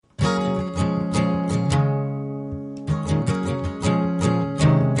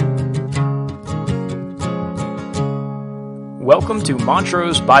Welcome to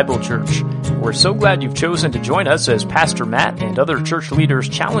Montrose Bible Church. We're so glad you've chosen to join us as Pastor Matt and other church leaders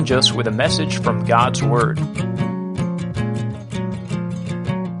challenge us with a message from God's Word.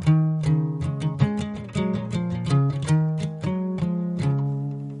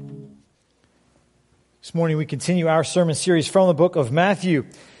 This morning we continue our sermon series from the book of Matthew,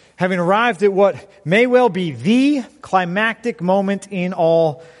 having arrived at what may well be the climactic moment in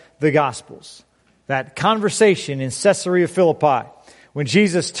all the Gospels. That conversation in Caesarea Philippi, when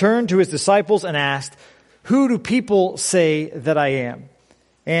Jesus turned to his disciples and asked, "Who do people say that I am?"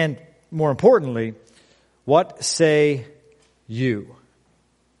 And more importantly, "What say you?"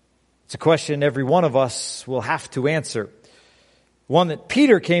 It's a question every one of us will have to answer. One that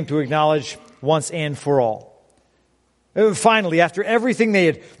Peter came to acknowledge once and for all. Finally, after everything they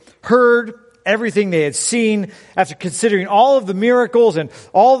had heard, everything they had seen, after considering all of the miracles and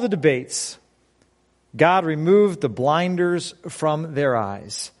all of the debates, God removed the blinders from their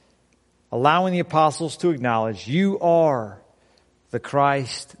eyes, allowing the apostles to acknowledge, "You are the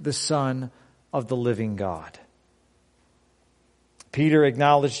Christ, the Son of the living God." Peter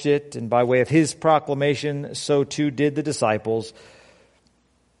acknowledged it, and by way of his proclamation, so too did the disciples.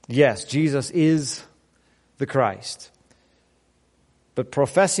 Yes, Jesus is the Christ. But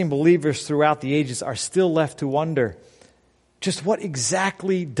professing believers throughout the ages are still left to wonder, just what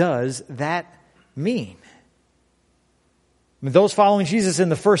exactly does that mean? I mean, those following Jesus in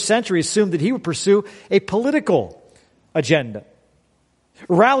the first century assumed that he would pursue a political agenda,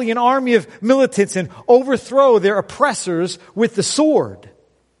 rally an army of militants and overthrow their oppressors with the sword.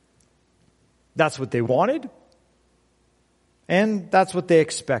 That's what they wanted, and that's what they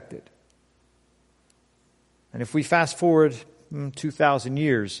expected. And if we fast forward 2,000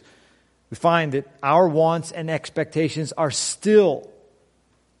 years, we find that our wants and expectations are still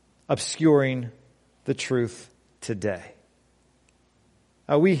obscuring the truth today.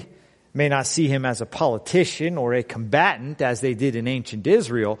 We may not see him as a politician or a combatant as they did in ancient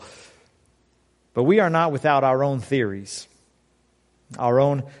Israel, but we are not without our own theories, our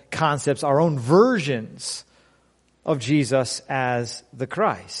own concepts, our own versions of Jesus as the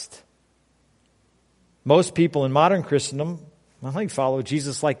Christ. Most people in modern Christendom, I think, follow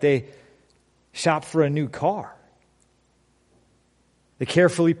Jesus like they shop for a new car. They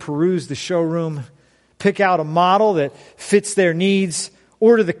carefully peruse the showroom, pick out a model that fits their needs,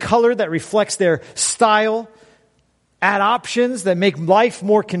 order the color that reflects their style, add options that make life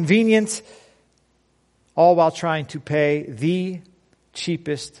more convenient, all while trying to pay the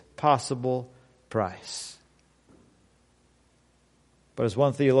cheapest possible price. But as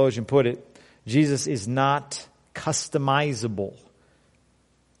one theologian put it, Jesus is not customizable.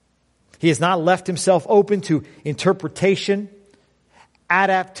 He has not left himself open to interpretation,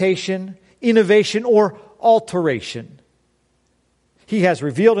 adaptation, innovation, or alteration. He has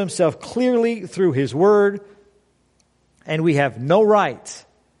revealed himself clearly through his word, and we have no right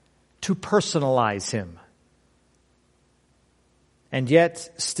to personalize him. And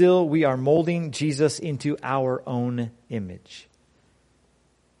yet, still we are molding Jesus into our own image.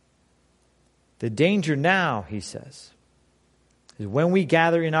 The danger now, he says, is when we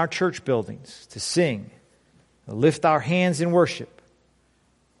gather in our church buildings to sing, lift our hands in worship,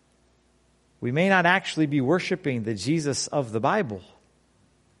 we may not actually be worshiping the Jesus of the Bible.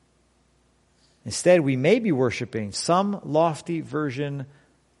 Instead, we may be worshiping some lofty version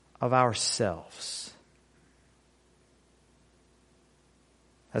of ourselves.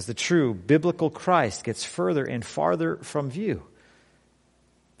 As the true biblical Christ gets further and farther from view,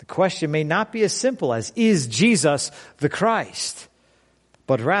 the question may not be as simple as, is Jesus the Christ?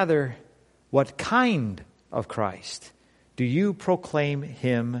 But rather, what kind of Christ do you proclaim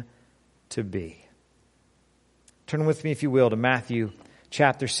him to be? Turn with me, if you will, to Matthew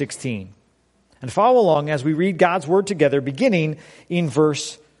chapter 16. And follow along as we read God's Word together, beginning in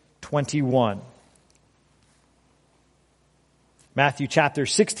verse 21. Matthew chapter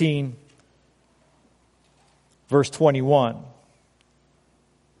 16, verse 21.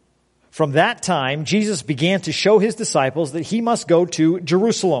 From that time, Jesus began to show his disciples that he must go to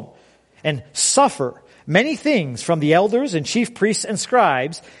Jerusalem and suffer many things from the elders and chief priests and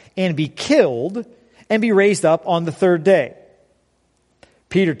scribes, and be killed and be raised up on the third day.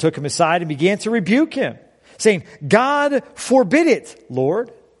 Peter took him aside and began to rebuke him, saying, "God forbid it,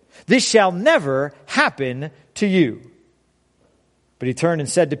 Lord. This shall never happen to you." But he turned and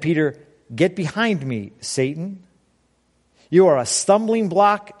said to Peter, "Get behind me, Satan. You are a stumbling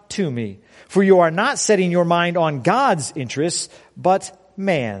block to me, for you are not setting your mind on God's interests, but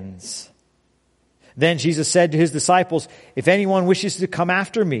man's." Then Jesus said to his disciples, "If anyone wishes to come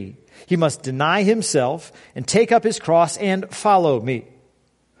after me, he must deny himself and take up his cross and follow me.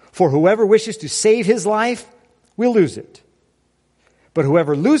 For whoever wishes to save his life will lose it. But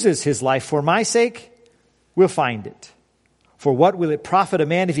whoever loses his life for my sake will find it. For what will it profit a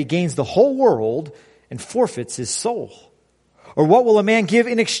man if he gains the whole world and forfeits his soul? Or what will a man give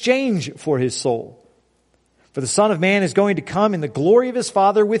in exchange for his soul? For the Son of Man is going to come in the glory of his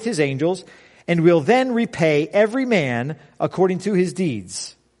Father with his angels, and will then repay every man according to his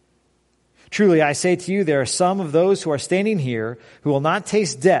deeds. Truly, I say to you, there are some of those who are standing here who will not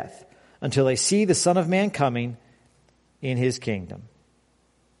taste death until they see the Son of Man coming in his kingdom.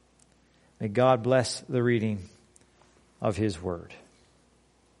 May God bless the reading of his word.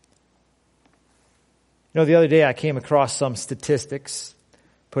 You know, the other day I came across some statistics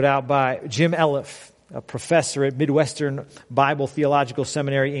put out by Jim Elliff, a professor at Midwestern Bible Theological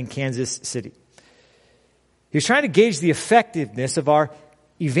Seminary in Kansas City. He was trying to gauge the effectiveness of our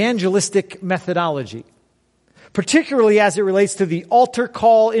evangelistic methodology, particularly as it relates to the altar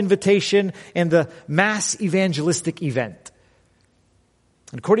call invitation and the mass evangelistic event.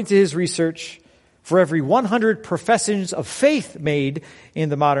 And according to his research, for every 100 professions of faith made in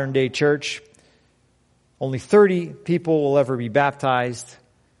the modern day church, only 30 people will ever be baptized.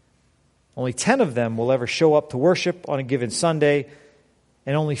 Only 10 of them will ever show up to worship on a given Sunday,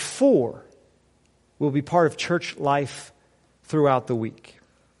 and only 4 will be part of church life throughout the week.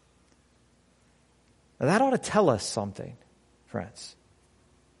 Now that ought to tell us something, friends.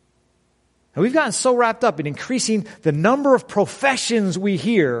 And we've gotten so wrapped up in increasing the number of professions we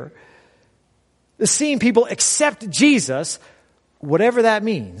hear, seeing people accept Jesus, whatever that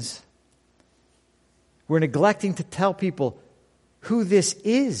means, we're neglecting to tell people who this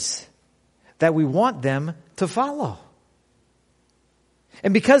is that we want them to follow.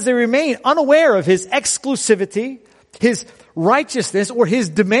 And because they remain unaware of his exclusivity, his righteousness, or his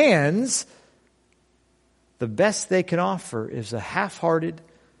demands, the best they can offer is a half-hearted,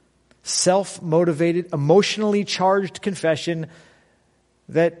 self-motivated, emotionally charged confession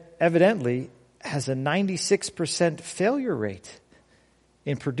that evidently has a 96% failure rate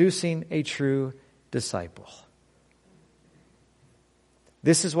in producing a true disciple.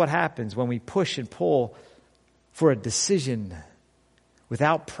 This is what happens when we push and pull for a decision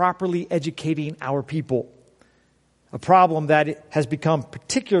without properly educating our people. A problem that has become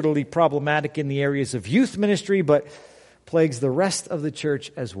particularly problematic in the areas of youth ministry, but plagues the rest of the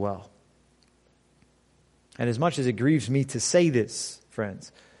church as well. And as much as it grieves me to say this,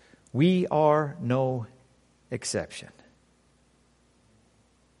 friends, we are no exception.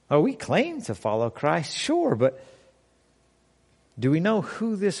 Oh, we claim to follow Christ, sure, but do we know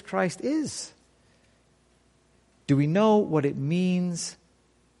who this Christ is? Do we know what it means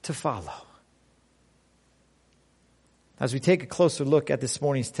to follow? As we take a closer look at this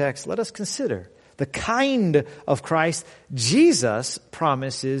morning's text, let us consider the kind of Christ Jesus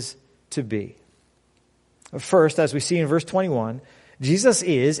promises to be. First, as we see in verse 21, Jesus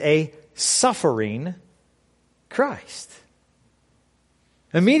is a suffering Christ.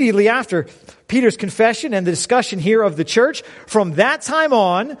 Immediately after Peter's confession and the discussion here of the church, from that time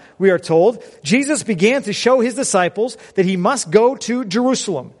on, we are told, Jesus began to show his disciples that he must go to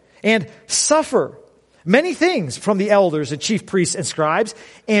Jerusalem and suffer many things from the elders and chief priests and scribes,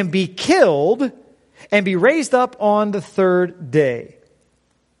 and be killed and be raised up on the third day.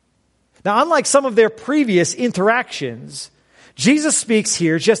 Now, unlike some of their previous interactions, Jesus speaks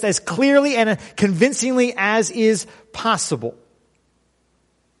here just as clearly and convincingly as is possible.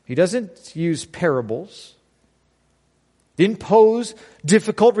 He doesn't use parables, didn't pose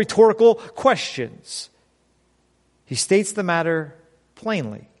difficult rhetorical questions. He states the matter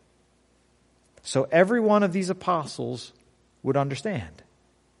plainly, so every one of these apostles would understand.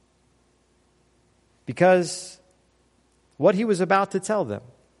 Because what he was about to tell them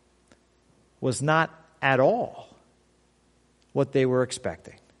was not at all what they were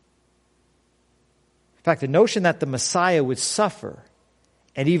expecting. In fact, the notion that the Messiah would suffer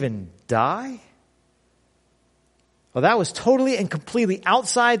and even die, well, that was totally and completely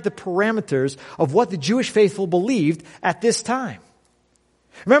outside the parameters of what the Jewish faithful believed at this time.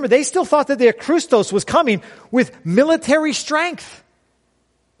 Remember, they still thought that their Christos was coming with military strength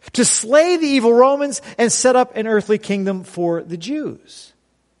to slay the evil Romans and set up an earthly kingdom for the Jews.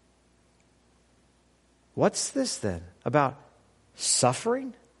 What's this then? About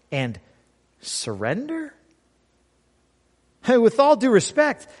suffering and surrender? Hey, with all due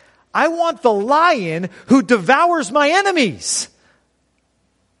respect, I want the lion who devours my enemies,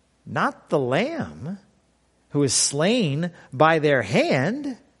 not the lamb who is slain by their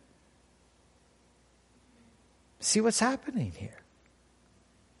hand. See what's happening here?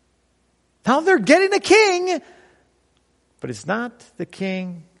 Now they're getting a king, but it's not the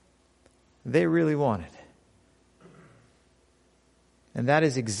king they really wanted. And that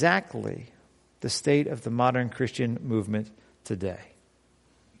is exactly the state of the modern Christian movement today.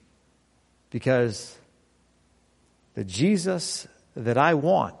 Because the Jesus that I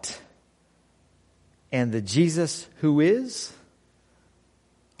want and the Jesus who is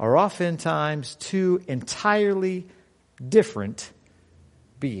are oftentimes two entirely different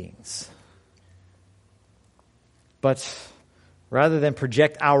beings. But rather than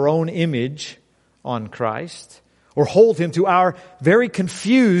project our own image on Christ or hold him to our very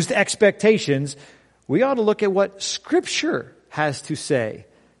confused expectations, we ought to look at what Scripture has to say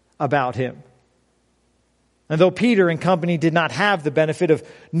about him. And though Peter and company did not have the benefit of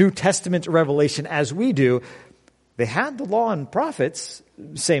New Testament revelation as we do, they had the law and prophets,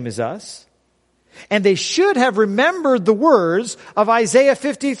 same as us. And they should have remembered the words of Isaiah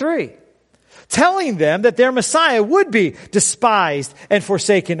 53, telling them that their Messiah would be despised and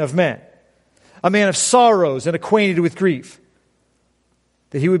forsaken of men, a man of sorrows and acquainted with grief,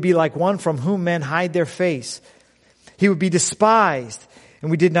 that he would be like one from whom men hide their face. He would be despised, and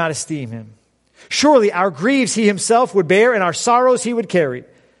we did not esteem him. Surely our griefs he himself would bear, and our sorrows he would carry.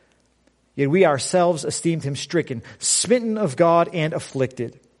 Yet we ourselves esteemed him stricken, smitten of God, and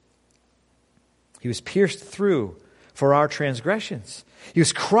afflicted. He was pierced through for our transgressions. He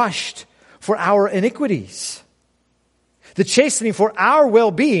was crushed for our iniquities. The chastening for our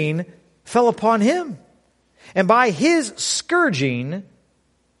well-being fell upon him, and by his scourging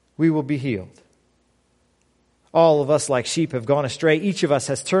we will be healed. All of us like sheep have gone astray. Each of us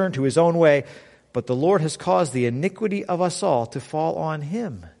has turned to his own way, but the Lord has caused the iniquity of us all to fall on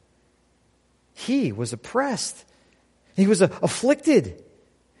him. He was oppressed. He was afflicted.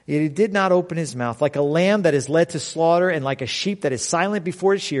 Yet he did not open his mouth. Like a lamb that is led to slaughter and like a sheep that is silent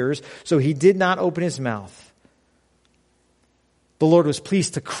before its shearers, so he did not open his mouth. The Lord was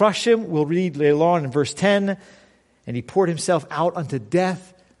pleased to crush him. We'll read later on in verse 10. And he poured himself out unto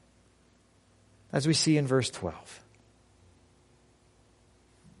death, as we see in verse 12.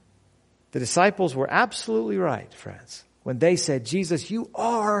 The disciples were absolutely right, friends, when they said, Jesus, you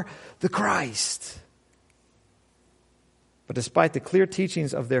are the Christ. But despite the clear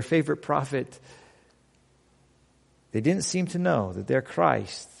teachings of their favorite prophet, they didn't seem to know that their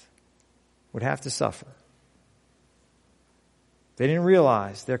Christ would have to suffer. They didn't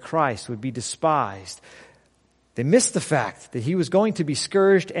realize their Christ would be despised. They missed the fact that he was going to be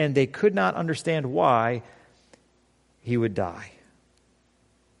scourged, and they could not understand why he would die.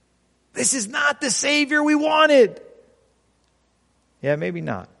 This is not the Savior we wanted. Yeah, maybe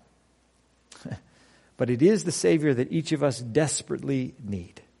not. But it is the Savior that each of us desperately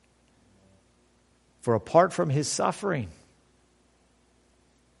need. For apart from his suffering,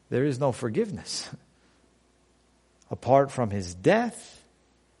 there is no forgiveness. Apart from his death,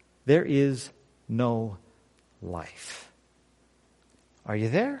 there is no life. Are you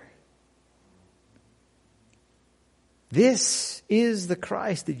there? This is the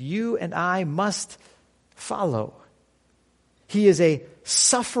Christ that you and I must follow. He is a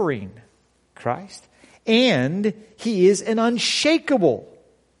suffering Christ, and he is an unshakable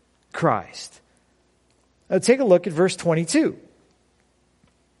Christ. Now take a look at verse 22.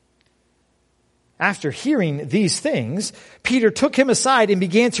 After hearing these things, Peter took him aside and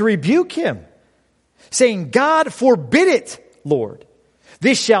began to rebuke him, saying, God forbid it, Lord.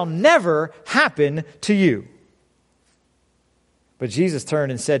 This shall never happen to you. But Jesus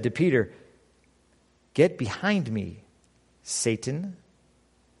turned and said to Peter, get behind me, Satan.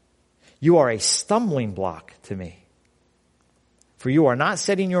 You are a stumbling block to me. For you are not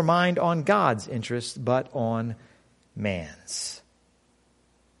setting your mind on God's interest, but on man's.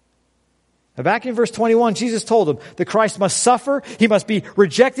 Now back in verse 21, Jesus told him that Christ must suffer, he must be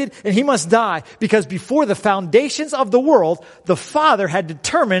rejected, and he must die, because before the foundations of the world, the Father had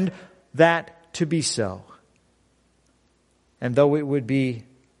determined that to be so. And though it would be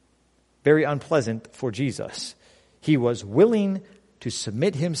very unpleasant for Jesus, he was willing to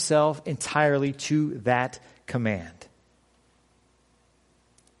submit himself entirely to that command,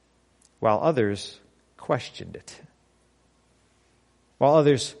 while others questioned it, while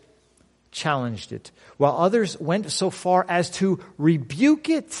others challenged it, while others went so far as to rebuke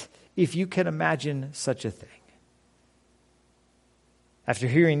it, if you can imagine such a thing. After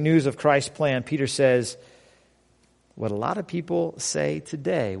hearing news of Christ's plan, Peter says what a lot of people say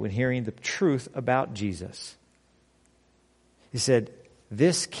today when hearing the truth about Jesus. He said,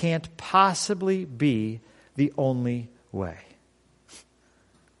 this can't possibly be the only way.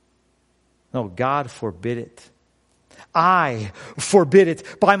 No, God forbid it. I forbid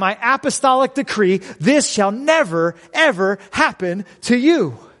it. By my apostolic decree, this shall never, ever happen to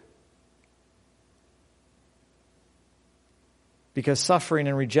you. Because suffering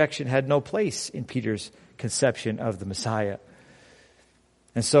and rejection had no place in Peter's conception of the Messiah.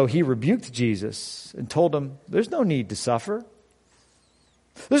 And so he rebuked Jesus and told him, there's no need to suffer.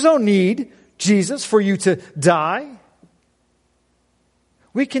 There's no need, Jesus, for you to die.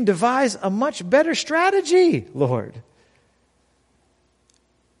 We can devise a much better strategy, Lord.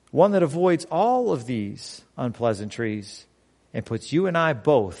 One that avoids all of these unpleasantries and puts you and I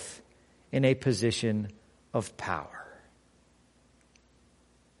both in a position of power.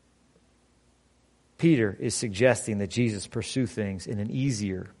 Peter is suggesting that Jesus pursue things in an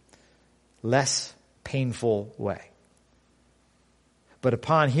easier, less painful way. But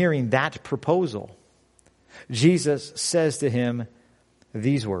upon hearing that proposal, Jesus says to him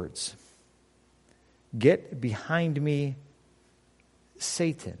these words, "Get behind me,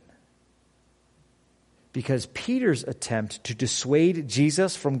 Satan." Because Peter's attempt to dissuade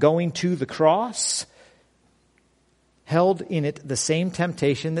Jesus from going to the cross held in it the same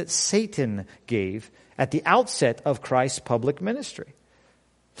temptation that Satan gave at the outset of Christ's public ministry.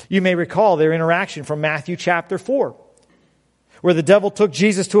 You may recall their interaction from Matthew chapter 4, where the devil took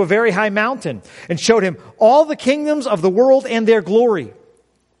Jesus to a very high mountain and showed him all the kingdoms of the world and their glory.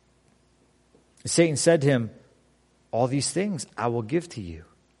 Satan said to him, "All these things I will give to you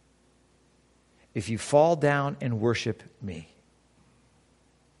if you fall down and worship me."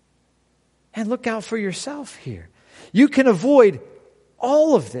 And look out for yourself here. You can avoid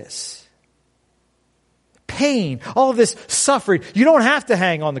all of this pain, all of this suffering. You don't have to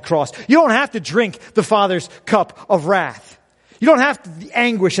hang on the cross. You don't have to drink the Father's cup of wrath. You don't have to, the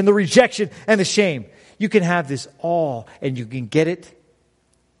anguish and the rejection and the shame. You can have this all, and you can get it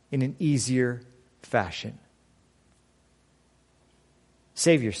in an easier fashion.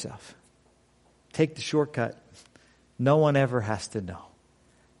 Save yourself. Take the shortcut. No one ever has to know.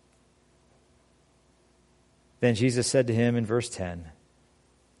 Then Jesus said to him in verse 10,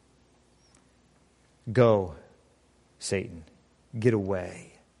 "Go, Satan, get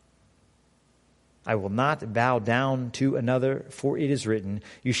away. I will not bow down to another, for it is written,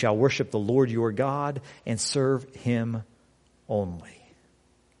 you shall worship the Lord your God and serve him only."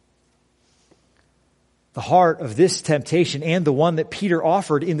 The heart of this temptation, and the one that Peter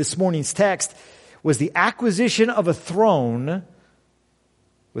offered in this morning's text, was the acquisition of a throne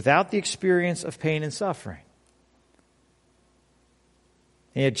without the experience of pain and suffering.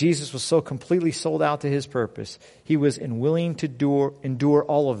 And yet Jesus was so completely sold out to his purpose, he was willing to endure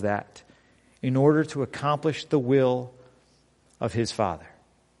all of that in order to accomplish the will of his Father.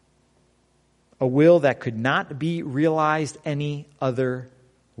 A will that could not be realized any other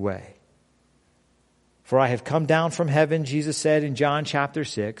way. "For I have come down from heaven," Jesus said in John chapter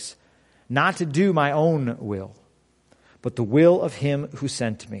 6, "not to do my own will, but the will of him who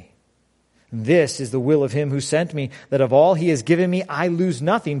sent me. And this is the will of him who sent me, that of all he has given me I lose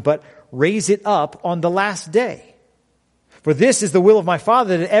nothing, but raise it up on the last day. For this is the will of my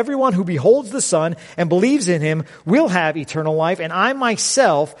Father, that everyone who beholds the Son and believes in him will have eternal life, and I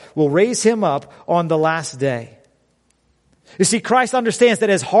myself will raise him up on the last day." You see, Christ understands that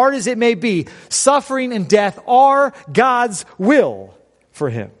as hard as it may be, suffering and death are God's will for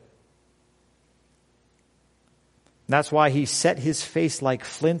him. That's why he set his face like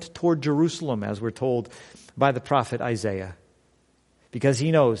flint toward Jerusalem, as we're told by the prophet Isaiah. Because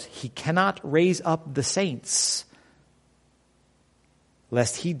he knows he cannot raise up the saints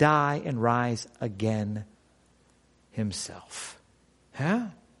lest he die and rise again himself.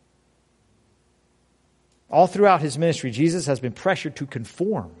 All throughout his ministry, Jesus has been pressured to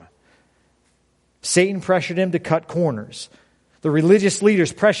conform. Satan pressured him to cut corners. The religious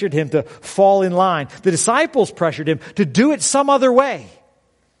leaders pressured him to fall in line. The disciples pressured him to do it some other way.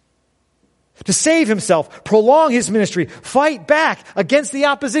 To save himself, prolong his ministry, fight back against the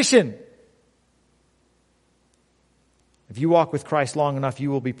opposition. If you walk with Christ long enough,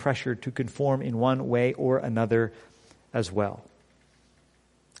 you will be pressured to conform in one way or another as well.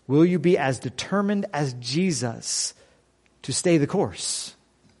 Will you be as determined as Jesus to stay the course?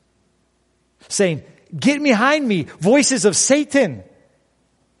 Saying, "Get behind me, voices of Satan,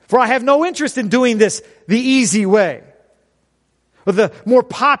 for I have no interest in doing this the easy way, or the more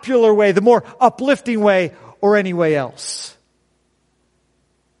popular way, the more uplifting way, or any way else.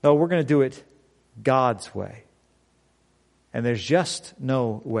 No, we're going to do it God's way. And there's just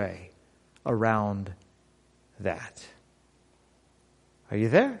no way around that." Are you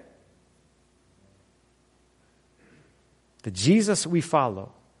there? The Jesus we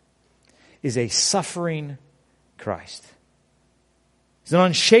follow is a suffering Christ. He's an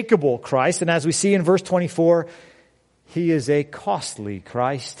unshakable Christ, and as we see in verse 24, he is a costly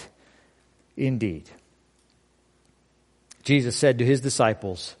Christ indeed. Jesus said to his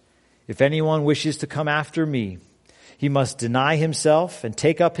disciples, "If anyone wishes to come after me, he must deny himself and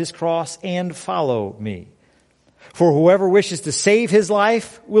take up his cross and follow me. For whoever wishes to save his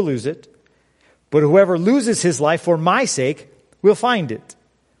life will lose it, but whoever loses his life for my sake will find it.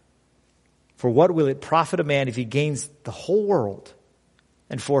 For what will it profit a man if he gains the whole world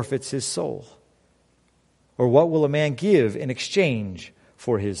and forfeits his soul? Or what will a man give in exchange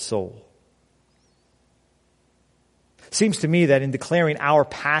for his soul?" Seems to me that in declaring our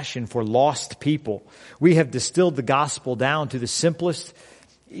passion for lost people, we have distilled the gospel down to the simplest,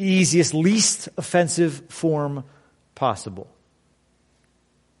 easiest, least offensive form possible.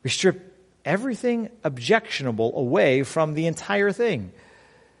 We strip everything objectionable away from the entire thing.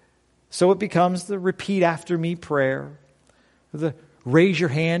 So it becomes the repeat after me prayer, the raise your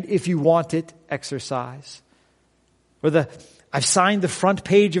hand if you want it exercise, or the I've signed the front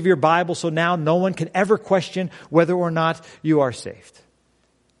page of your Bible so now no one can ever question whether or not you are saved.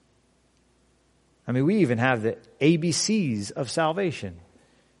 I mean, we even have the ABCs of salvation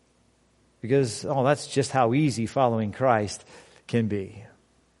because, that's just how easy following Christ can be.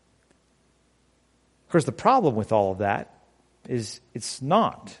 Of course, the problem with all of that is it's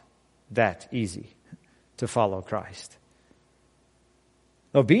not that easy to follow Christ.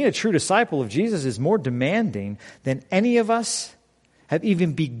 Though being a true disciple of Jesus is more demanding than any of us have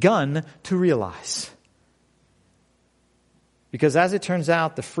even begun to realize. Because as it turns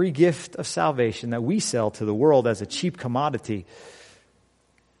out, the free gift of salvation that we sell to the world as a cheap commodity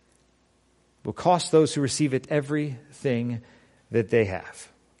will cost those who receive it everything that they have.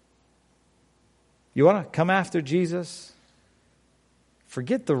 You want to come after Jesus?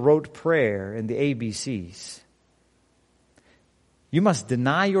 Forget the rote prayer and the ABCs. You must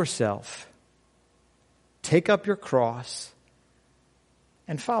deny yourself, take up your cross,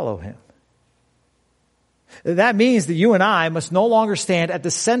 and follow him. That means that you and I must no longer stand at the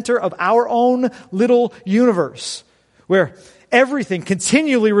center of our own little universe, where everything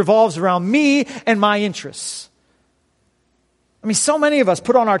continually revolves around me and my interests. I mean, so many of us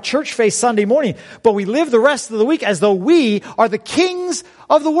put on our church face Sunday morning, but we live the rest of the week as though we are the kings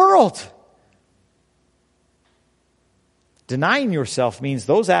of the world. Denying yourself means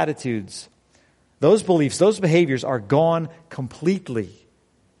those attitudes, those beliefs, those behaviors are gone completely.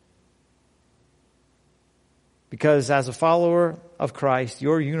 Because as a follower of Christ,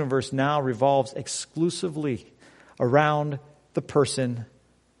 your universe now revolves exclusively around the person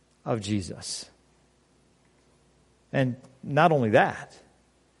of Jesus. And not only that,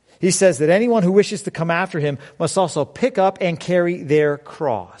 he says that anyone who wishes to come after him must also pick up and carry their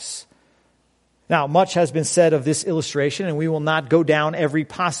cross. Now, much has been said of this illustration, and we will not go down every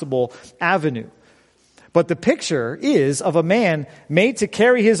possible avenue. But the picture is of a man made to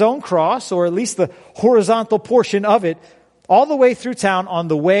carry his own cross, or at least the horizontal portion of it, all the way through town on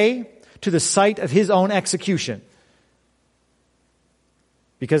the way to the site of his own execution.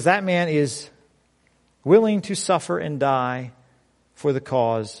 Because that man is willing to suffer and die for the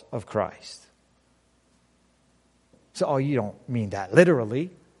cause of Christ. So, you don't mean that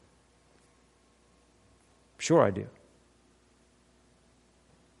literally. Sure I do.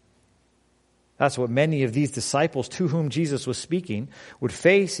 That's what many of these disciples to whom Jesus was speaking would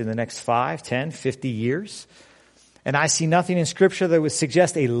face in the next 5, 10, 50 years. And I see nothing in Scripture that would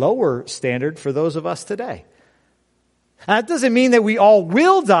suggest a lower standard for those of us today. That doesn't mean that we all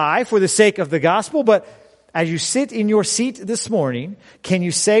will die for the sake of the gospel, but as you sit in your seat this morning, can you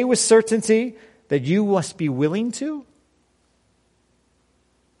say with certainty that you must be willing to?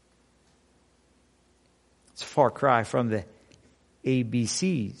 It's a far cry from the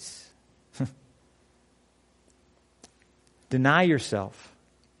ABCs. Deny yourself.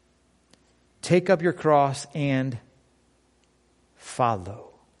 Take up your cross and follow.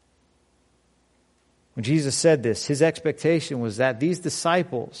 When Jesus said this, his expectation was that these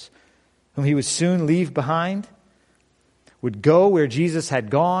disciples, whom he would soon leave behind, would go where Jesus had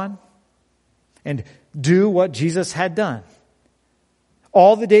gone and do what Jesus had done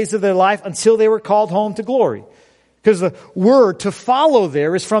all the days of their life until they were called home to glory. Because the word to follow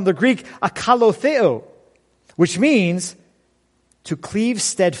there is from the Greek akalotheo, which means to cleave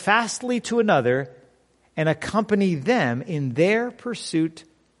steadfastly to another and accompany them in their pursuit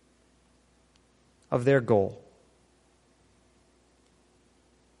of their goal.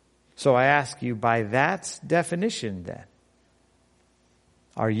 So I ask you, by that definition then,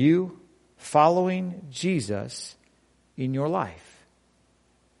 are you following Jesus in your life?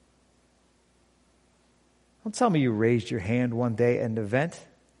 Don't tell me you raised your hand one day at an event.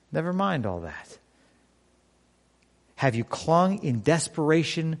 Never mind all that. Have you clung in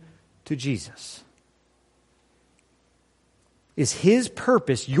desperation to Jesus? Is His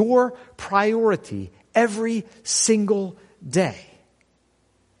purpose your priority every single day?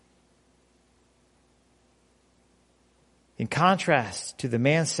 In contrast to the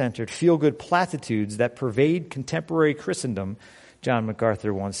man-centered, feel-good platitudes that pervade contemporary Christendom, John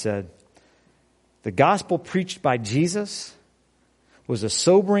MacArthur once said, the gospel preached by Jesus was a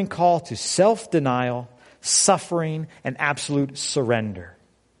sobering call to self-denial, suffering, and absolute surrender.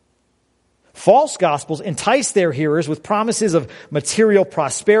 False gospels entice their hearers with promises of material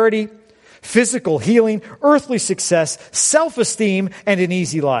prosperity, physical healing, earthly success, self-esteem, and an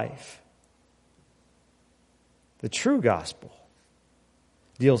easy life. The true gospel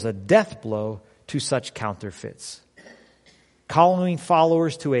deals a death blow to such counterfeits, calling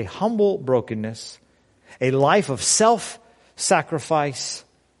followers to a humble brokenness, a life of self-sacrifice,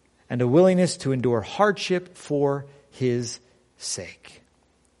 and a willingness to endure hardship for His sake.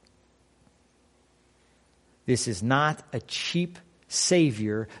 This is not a cheap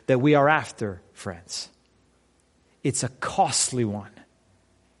Savior that we are after, friends. It's a costly one.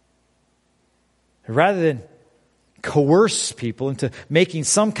 Rather than coerce people into making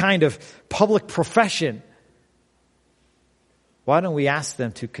some kind of public profession, why don't we ask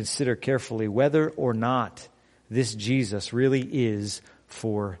them to consider carefully whether or not this Jesus really is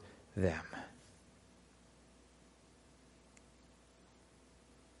for them?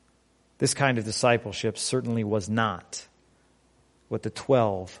 This kind of discipleship certainly was not what the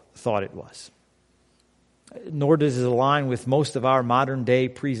 12 thought it was. Nor does it align with most of our modern day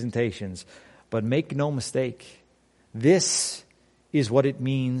presentations. But make no mistake, this is what it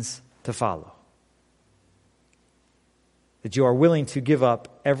means to follow. That you are willing to give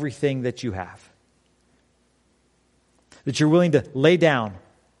up everything that you have. That you're willing to lay down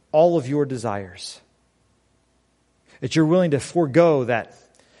all of your desires. That you're willing to forego that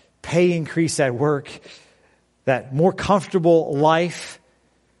pay increase at work, that more comfortable life,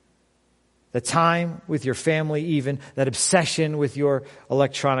 the time with your family even, that obsession with your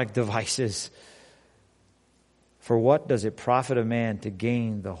electronic devices. For what does it profit a man to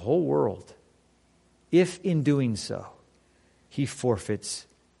gain the whole world if in doing so he forfeits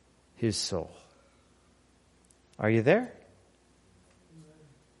his soul? Are you there?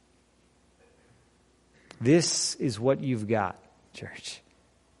 This is what you've got, church.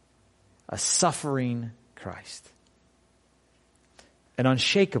 A suffering Christ. An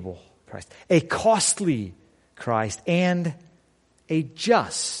unshakable Christ. A costly Christ. And a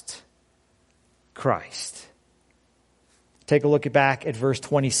just Christ. Take a look back at verse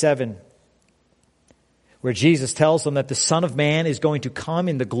 27, where Jesus tells them that the Son of Man is going to come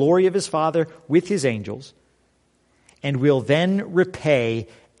in the glory of His Father with His angels, and will then repay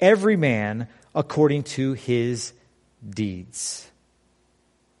every man according to his deeds.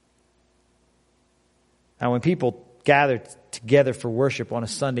 Now, when people gather together for worship on a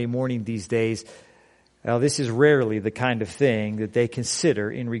Sunday morning these days, this is rarely the kind of thing that they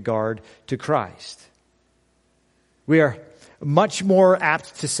consider in regard to Christ. We are much more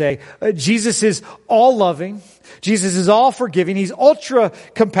apt to say, Jesus is all loving. Jesus is all forgiving. He's ultra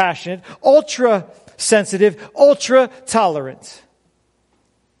compassionate, ultra sensitive, ultra tolerant.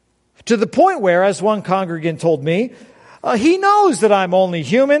 To the point where, as one congregant told me, He knows that I'm only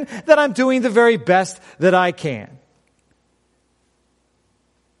human, that I'm doing the very best that I can.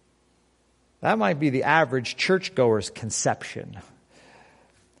 That might be the average churchgoer's conception.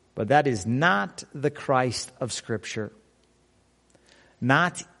 But that is not the Christ of Scripture.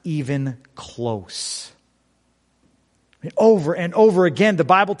 Not even close. Over and over again, the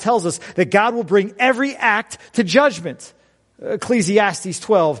Bible tells us that God will bring every act to judgment. Ecclesiastes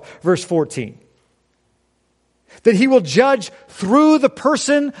 12, verse 14. That He will judge through the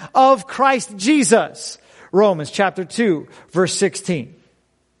person of Christ Jesus. Romans chapter 2, verse 16.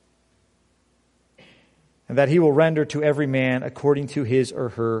 And that He will render to every man according to his or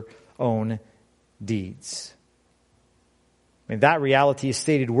her own deeds. That reality is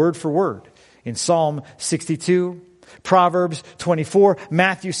stated word for word in Psalm 62, Proverbs 24,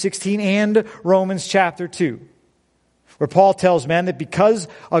 Matthew 16, and Romans chapter 2. Where Paul tells men that because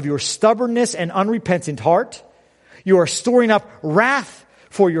of your stubbornness and unrepentant heart, you are storing up wrath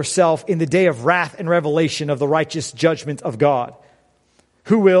for yourself in the day of wrath and revelation of the righteous judgment of God,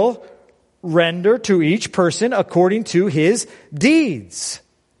 who will render to each person according to his deeds.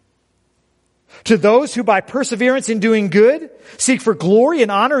 To those who by perseverance in doing good seek for glory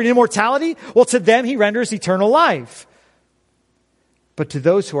and honor and immortality, well, to them He renders eternal life. But to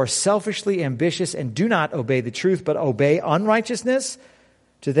those who are selfishly ambitious and do not obey the truth, but obey unrighteousness,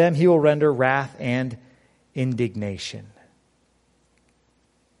 to them he will render wrath and indignation.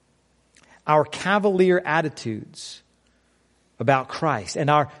 Our cavalier attitudes about Christ and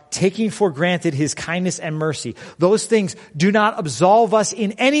our taking for granted his kindness and mercy, those things do not absolve us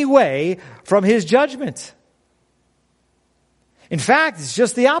in any way from his judgment. In fact, it's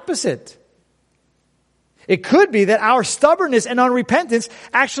just the opposite. It could be that our stubbornness and unrepentance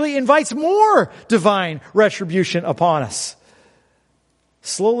actually invites more divine retribution upon us,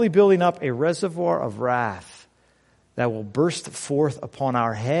 slowly building up a reservoir of wrath that will burst forth upon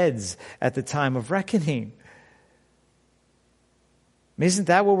our heads at the time of reckoning. Isn't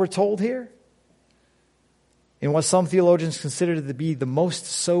that what we're told here? In what some theologians consider to be the most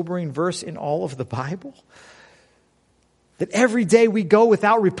sobering verse in all of the Bible? That every day we go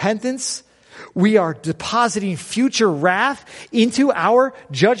without repentance, we are depositing future wrath into our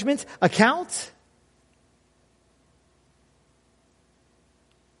judgment account?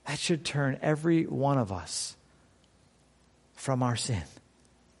 That should turn every one of us from our sin.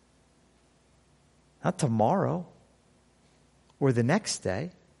 Not tomorrow, or the next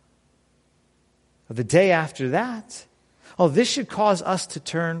day, or the day after that. Oh, this should cause us to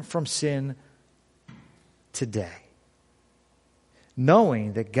turn from sin today,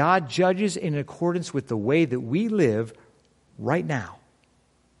 knowing that God judges in accordance with the way that we live right now.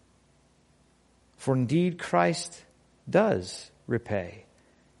 For indeed Christ does repay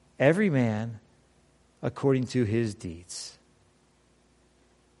every man according to his deeds.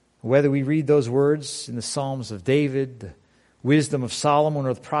 Whether we read those words in the Psalms of David, the wisdom of Solomon,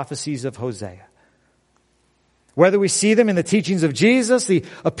 or the prophecies of Hosea, whether we see them in the teachings of Jesus, the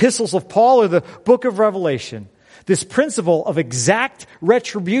epistles of Paul, or the book of Revelation, this principle of exact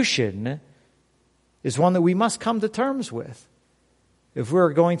retribution is one that we must come to terms with if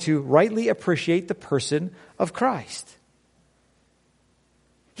we're going to rightly appreciate the person of Christ.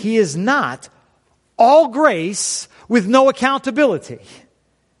 He is not all grace with no accountability. I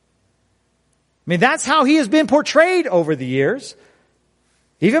mean, that's how he has been portrayed over the years,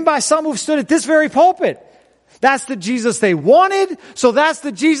 even by some who've stood at this very pulpit. That's the Jesus they wanted, so that's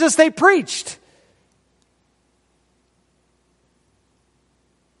the Jesus they preached.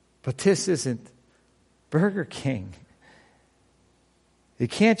 But this isn't Burger King. You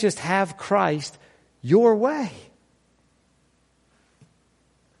can't just have Christ your way.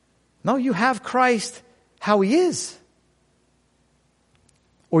 No, you have Christ how he is.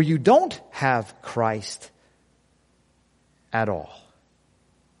 Or you don't have Christ at all.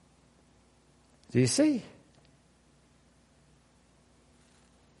 Do you see?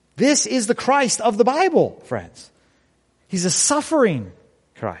 This is the Christ of the Bible, friends. He's a suffering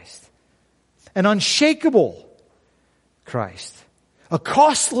Christ, an unshakable Christ, a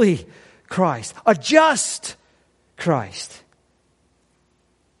costly Christ, a just Christ,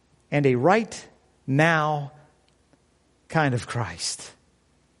 and a right now kind of Christ.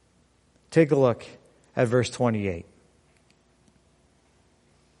 Take a look at verse 28.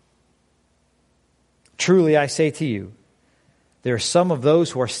 Truly I say to you, there are some of those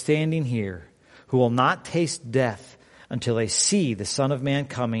who are standing here who will not taste death until they see the Son of Man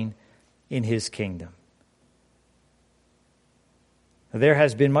coming in his kingdom. There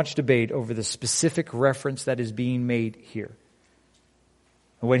has been much debate over the specific reference that is being made here.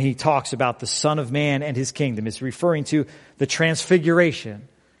 When he talks about the Son of Man and his kingdom, it's referring to the transfiguration,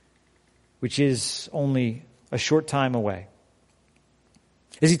 which is only a short time away.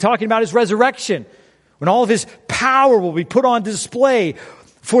 Is he talking about his resurrection, when all of his power will be put on display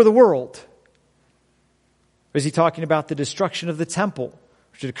for the world? Or is he talking about the destruction of the temple,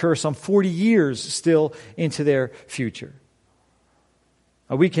 which would occur some 40 years still into their future?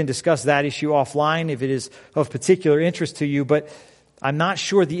 We can discuss that issue offline if it is of particular interest to you, but I'm not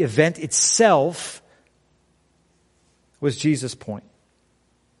sure the event itself was Jesus' point.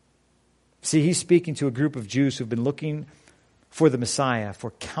 See, he's speaking to a group of Jews who've been looking for the Messiah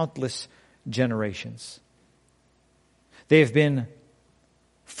for countless generations. They have been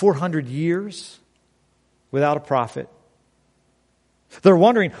 400 years without a prophet. They're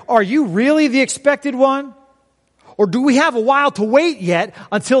wondering, are you really the expected one? Or do we have a while to wait yet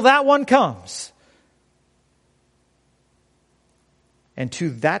until that one comes? And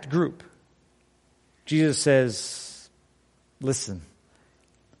to that group, Jesus says, listen,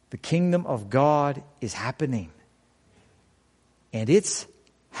 the kingdom of God is happening. And it's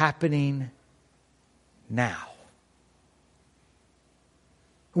happening now.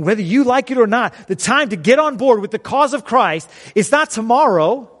 Whether you like it or not, the time to get on board with the cause of Christ is not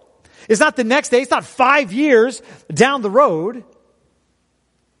tomorrow. It's not the next day. It's not 5 years down the road.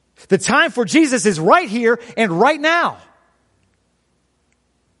 The time for Jesus is right here and right now.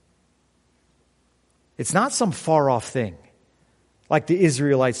 It's not some far-off thing like the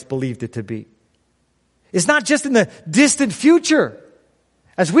Israelites believed it to be. It's not just in the distant future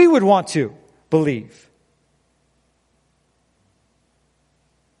as we would want to believe.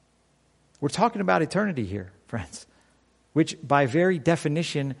 We're talking about eternity here, friends, which by very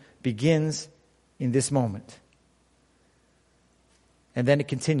definition begins in this moment. And then it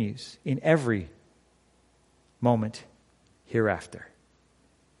continues in every moment hereafter.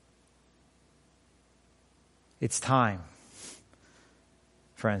 It's time.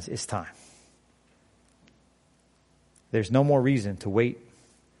 Friends, it's time. There's no more reason to wait,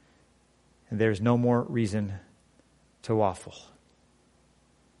 and there's no more reason to waffle.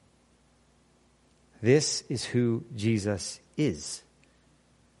 This is who Jesus is.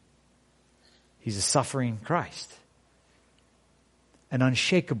 He's a suffering Christ, an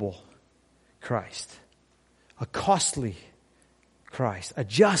unshakable Christ, a costly Christ, a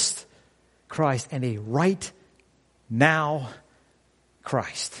just Christ, and a right now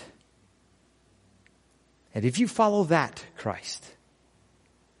Christ. And if you follow that Christ,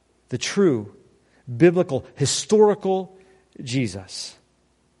 the true, biblical, historical Jesus,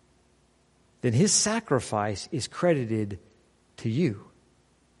 then his sacrifice is credited to you.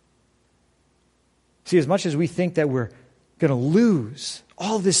 See, as much as we think that we're going to lose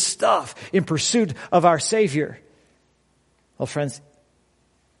all this stuff in pursuit of our Savior, well, friends,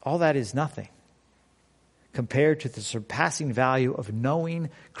 all that is nothing compared to the surpassing value of knowing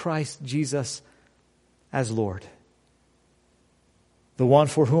Christ Jesus as Lord. The one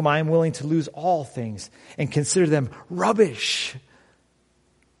for whom I am willing to lose all things and consider them rubbish,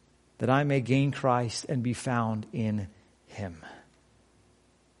 that I may gain Christ and be found in him.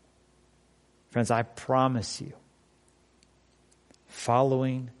 Friends, I promise you,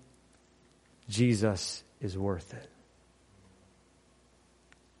 following Jesus is worth it.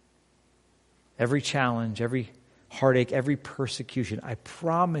 Every challenge, every heartache, every persecution, I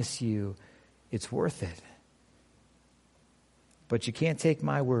promise you it's worth it. But you can't take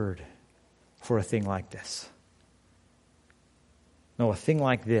my word for a thing like this. No, a thing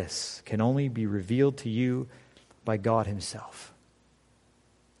like this can only be revealed to you by God himself.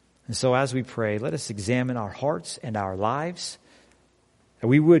 And so as we pray, let us examine our hearts and our lives, that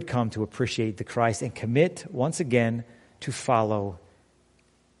we would come to appreciate the Christ and commit once again to follow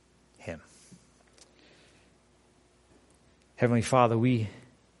him. Heavenly Father, we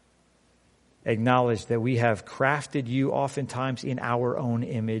acknowledge that we have crafted you oftentimes in our own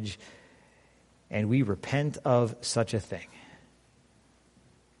image, and we repent of such a thing.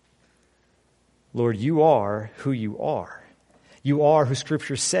 Lord, you are who you are. You are who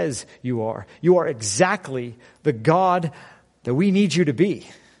Scripture says you are. You are exactly the God that we need you to be.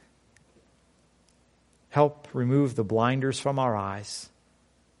 Help remove the blinders from our eyes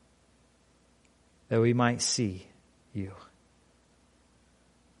that we might see you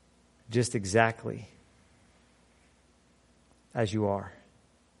just exactly as you are.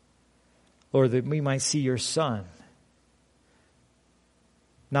 Lord, that we might see your Son,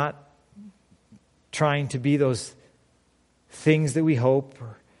 not trying to be those things that we hope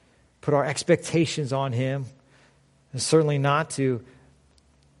or put our expectations on him, and certainly not to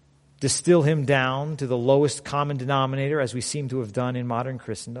distill him down to the lowest common denominator as we seem to have done in modern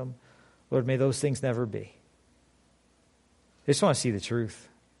Christendom. Lord, may those things never be. I just want to see the truth,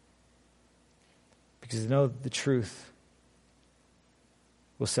 because I know the truth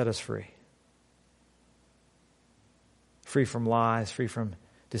will set us free. Free from lies, free from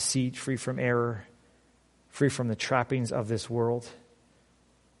deceit, free from error, free from the trappings of this world.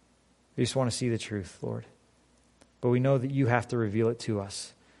 We just want to see the truth, Lord. But we know that you have to reveal it to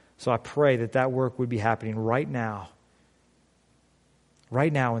us. So I pray that that work would be happening right now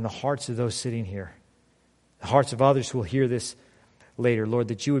in the hearts of those sitting here, the hearts of others who will hear this later. Lord,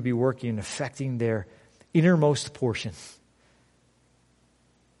 that you would be working and affecting their innermost portion.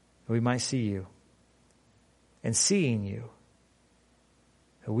 That we might see you. And seeing you,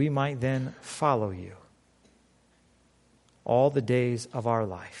 that we might then follow you all the days of our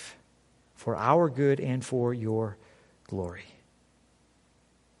life, for our good and for your glory.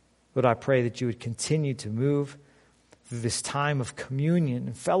 Lord, I pray that you would continue to move through this time of communion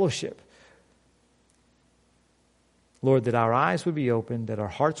and fellowship. Lord, that our eyes would be opened, that our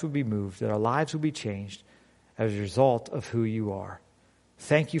hearts would be moved, that our lives would be changed as a result of who you are.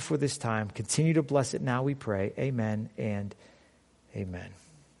 Thank you for this time. Continue to bless it now, we pray. Amen and amen.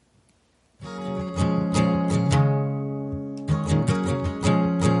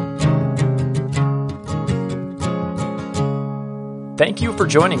 Thank you for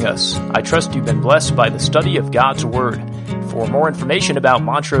joining us. I trust you've been blessed by the study of God's Word. For more information about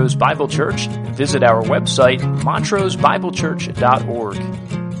Montrose Bible Church, visit our website,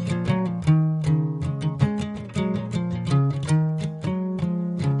 montrosebiblechurch.org.